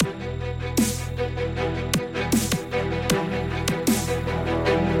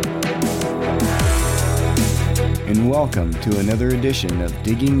and welcome to another edition of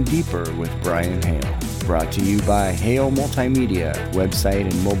Digging Deeper with Brian Hale. Brought to you by Hale Multimedia,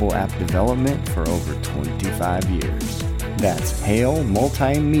 website and mobile app development for over 25 years. That's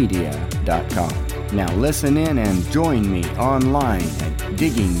halemultimedia.com. Now listen in and join me online at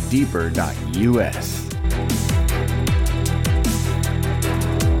diggingdeeper.us.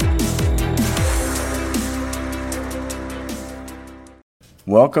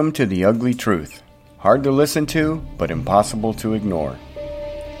 Welcome to The Ugly Truth. Hard to listen to, but impossible to ignore.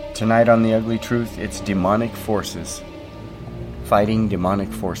 Tonight on The Ugly Truth, it's demonic forces. Fighting demonic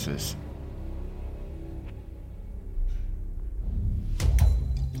forces.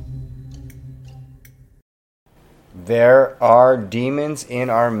 There are demons in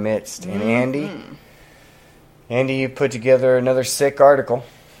our midst. And Andy, you put together another sick article.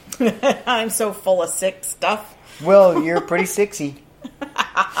 I'm so full of sick stuff. Well, you're pretty sicksy.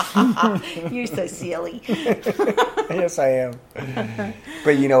 You're so silly. Yes, I am.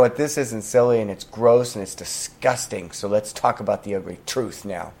 But you know what? This isn't silly, and it's gross, and it's disgusting. So let's talk about the ugly truth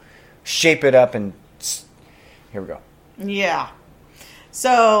now. Shape it up, and here we go. Yeah.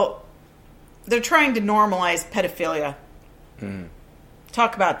 So they're trying to normalize pedophilia.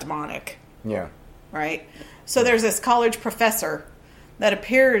 Talk about demonic. Yeah. Right? So there's this college professor that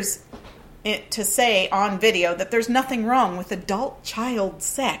appears to say on video that there's nothing wrong with adult-child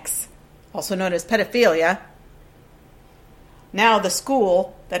sex, also known as pedophilia. Now the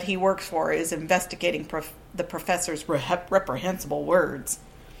school that he works for is investigating the professor's reprehensible words.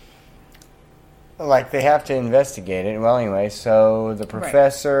 Like they have to investigate it. Well, anyway, so the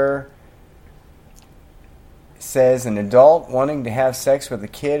professor says an adult wanting to have sex with a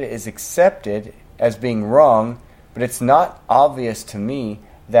kid is accepted as being wrong, but it's not obvious to me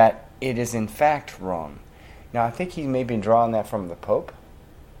that it is in fact wrong. Now, I think he may be drawing that from the Pope.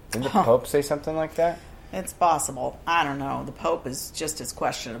 Didn't the Pope say something like that? It's possible. I don't know. The Pope is just as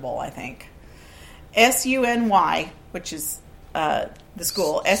questionable, I think. SUNY, which is the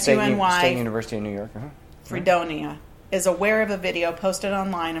school, SUNY State University of New York. Fredonia, is aware of a video posted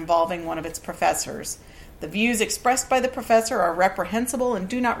online involving one of its professors. The views expressed by the professor are reprehensible and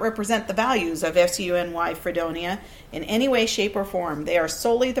do not represent the values of SUNY Fredonia in any way, shape, or form. They are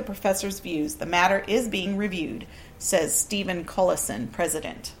solely the professor's views. The matter is being reviewed, says Stephen Collison,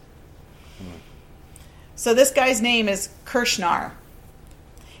 president. So this guy's name is Kirshner.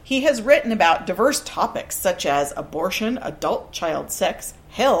 He has written about diverse topics such as abortion, adult-child sex,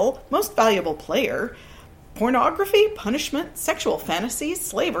 hell, most valuable player, pornography, punishment, sexual fantasies,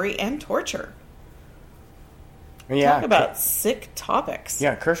 slavery, and torture. Yeah, talk about sick topics.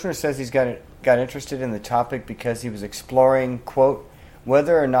 Yeah, Kirshner says he's got interested in the topic because he was exploring, quote,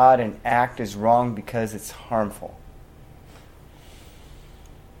 whether or not an act is wrong because it's harmful.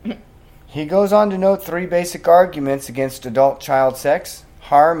 He goes on to note 3 basic arguments against adult-child sex: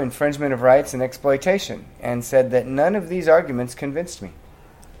 harm, infringement of rights, and exploitation, and said that none of these arguments convinced me.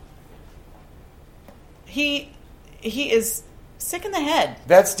 He is sick in the head.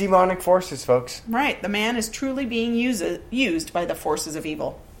 That's demonic forces, folks. Right. The man is truly being used by the forces of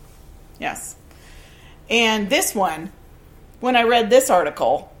evil. Yes. And this one, when I read this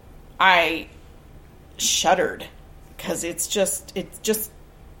article, I shuddered because it just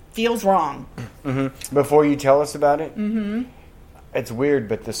feels wrong. Mm-hmm. Before you tell us about it, it's weird,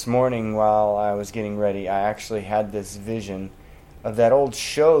 but this morning while I was getting ready, I actually had this vision of that old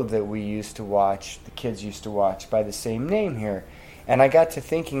show that we used to watch, the kids used to watch, by the same name here. And I got to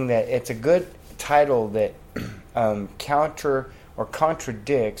thinking that it's a good title that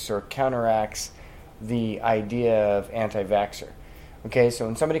contradicts or counteracts the idea of anti-vaxxer. Okay, so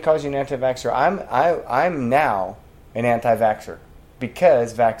when somebody calls you an anti-vaxxer, I'm now an anti-vaxxer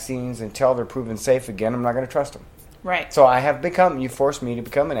because vaccines, until they're proven safe again, I'm not going to trust them. Right. So I have become, you forced me to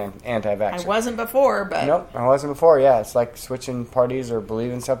become an anti-vaxxer. I wasn't before, but... Nope, I wasn't before, yeah. It's like switching parties or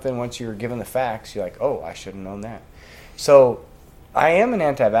believing something. Once you're given the facts, you're like, oh, I should have known that. So I am an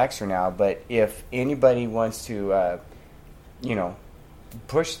anti-vaxxer now, but if anybody wants to,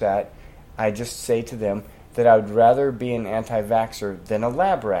 push that, I just say to them that I would rather be an anti-vaxxer than a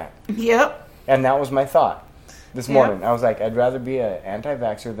lab rat. Yep. And that was my thought this morning. I was like, I'd rather be an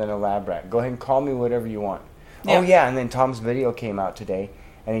anti-vaxxer than a lab rat. Go ahead and call me whatever you want. Yep. Oh, yeah, and then Tom's video came out today,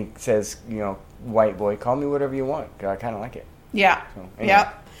 and he says, white boy, call me whatever you want, because I kind of like it. Yeah, so, anyway.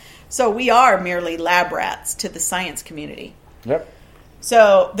 Yep. So we are merely lab rats to the science community. Yep.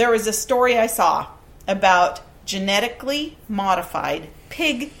 So there was a story I saw about genetically modified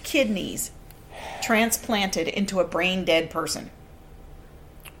pig kidneys transplanted into a brain-dead person.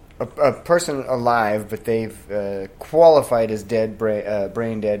 A person alive, but they've qualified as dead,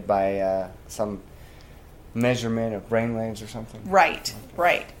 brain dead by some measurement of brainwaves or something? Right,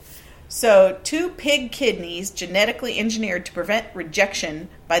 right. So 2 pig kidneys, genetically engineered to prevent rejection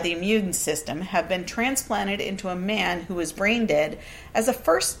by the immune system, have been transplanted into a man who is brain dead as a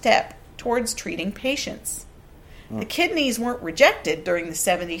first step towards treating patients. The kidneys weren't rejected during the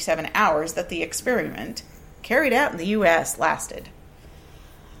 77 hours that the experiment, carried out in the U.S., lasted.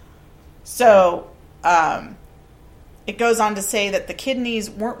 So, it goes on to say that the kidneys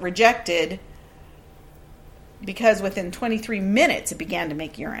weren't rejected because within 23 minutes it began to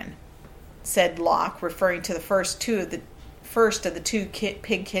make urine, said Locke, referring to the first of the 2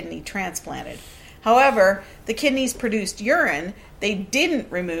 pig kidney transplanted. However, the kidneys produced urine. They didn't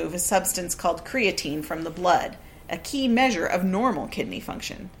remove a substance called creatine from the blood, a key measure of normal kidney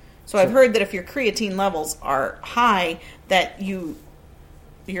function. So I've heard that if your creatine levels are high, that your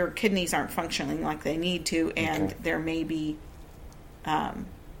kidneys aren't functioning like they need to, and there may be,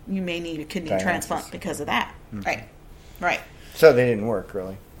 you may need a kidney transplant because of that. Mm-hmm. Right. So they didn't work,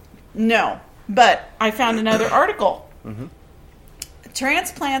 really? No, but I found another article. Mm-hmm.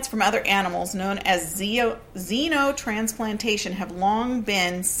 Transplants from other animals, known as xenotransplantation, have long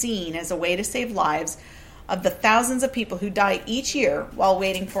been seen as a way to save lives of the thousands of people who die each year while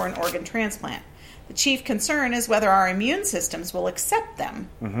waiting for an organ transplant. The chief concern is whether our immune systems will accept them,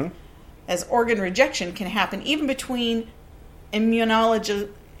 as organ rejection can happen even between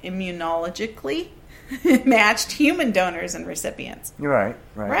immunologically matched human donors and recipients. Right.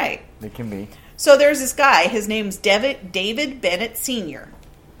 They can be. So there's this guy, his name's David Bennett Sr.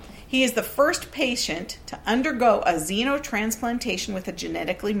 He is the first patient to undergo a xenotransplantation with a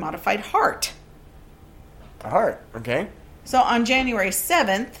genetically modified heart. A heart, okay. So on January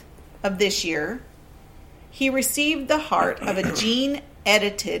 7th of this year, he received the heart of a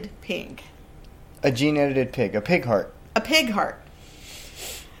gene-edited pig. A gene-edited pig, a pig heart. A pig heart.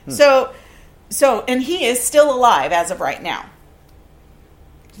 So, and he is still alive as of right now.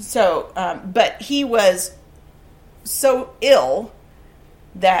 So, but he was so ill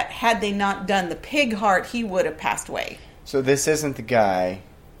that had they not done the pig heart, he would have passed away. So this isn't the guy.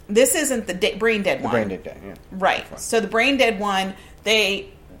 This isn't the brain dead one. The brain dead guy, yeah. Right. So the brain dead one, they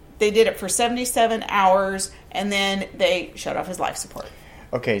did it for 77 hours, and then they shut off his life support.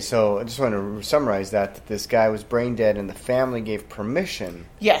 Okay, so I just want to summarize that this guy was brain dead, and the family gave permission.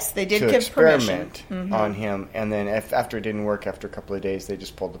 Yes, they did to give experiment permission on him, and then after it didn't work, after a couple of days, they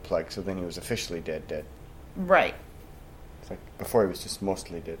just pulled the plug. So then he was officially dead. Right. It's like before he was just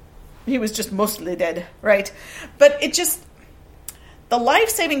mostly dead. He was just mostly dead, right? But it just, the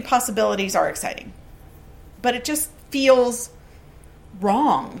life-saving possibilities are exciting, but it just feels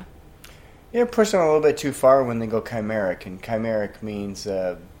wrong. They're pushing a little bit too far when they go chimeric, and chimeric means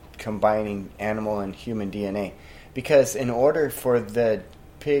combining animal and human DNA. Because in order for the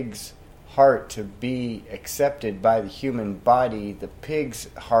pig's heart to be accepted by the human body, the pig's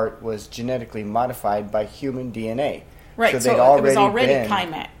heart was genetically modified by human DNA. Right, so it was already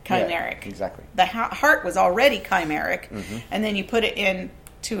chimeric. Yeah, exactly. The heart was already chimeric, and then you put it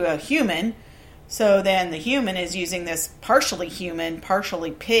into a human, so then the human is using this partially human,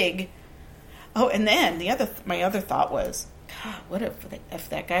 partially pig. Oh, and then my other thought was, God, what if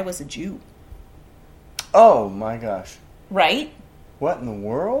that guy was a Jew? Oh my gosh! Right? What in the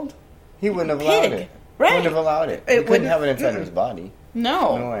world? He wouldn't have allowed it. Right? Wouldn't have allowed it. He couldn't have it inside his body.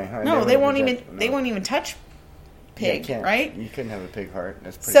 No. No way. No, they won't even. No. They won't even touch pig. Yeah, right? You couldn't have a pig heart.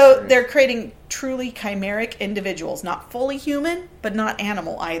 That's pretty. So serious. They're creating truly chimeric individuals, not fully human, but not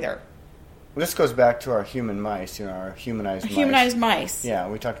animal either. This goes back to our human mice, our humanized mice. Humanized mice. Yeah,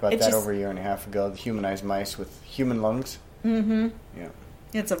 we talked about that over a year and a half ago. The humanized mice with human lungs. Mm-hmm. Yeah.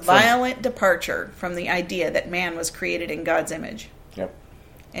 It's a violent departure from the idea that man was created in God's image. Yep.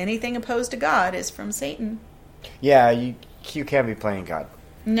 Anything opposed to God is from Satan. Yeah, you can't be playing God.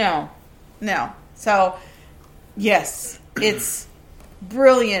 No. So, yes, it's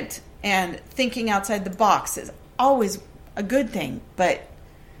brilliant, and thinking outside the box is always a good thing, but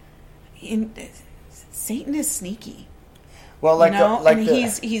Satan is sneaky. Well,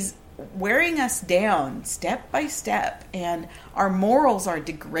 he's wearing us down step by step, and our morals are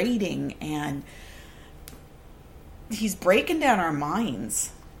degrading, and he's breaking down our minds.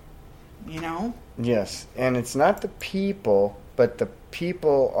 Yes, and it's not the people, but the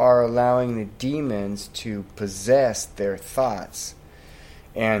people are allowing the demons to possess their thoughts,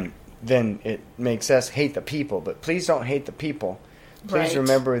 and then it makes us hate the people. But please don't hate the people. Please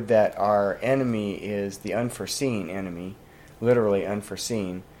remember that our enemy is the unforeseen enemy, literally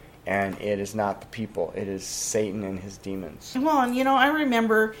unforeseen, and it is not the people. It is Satan and his demons. Well, and I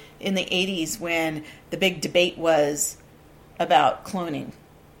remember in the 80s when the big debate was about cloning.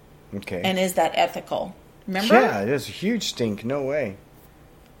 Okay. And is that ethical? Remember? Yeah, it was a huge stink. No way.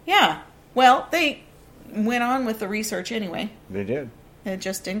 Yeah. Well, they went on with the research anyway. They did. It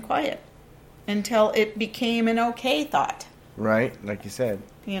just didn't quiet until it became an okay thought. Right, like you said.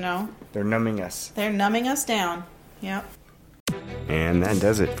 You know? They're numbing us. They're numbing us down. Yep. And that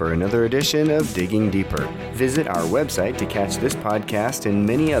does it for another edition of Digging Deeper. Visit our website to catch this podcast and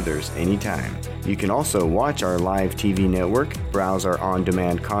many others anytime. You can also watch our live TV network, browse our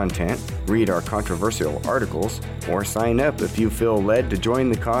on-demand content, read our controversial articles, or sign up if you feel led to join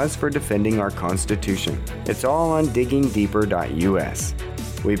the cause for defending our Constitution. It's all on diggingdeeper.us.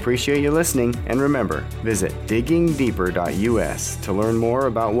 We appreciate you listening, and remember, visit diggingdeeper.us to learn more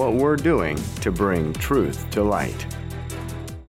about what we're doing to bring truth to light.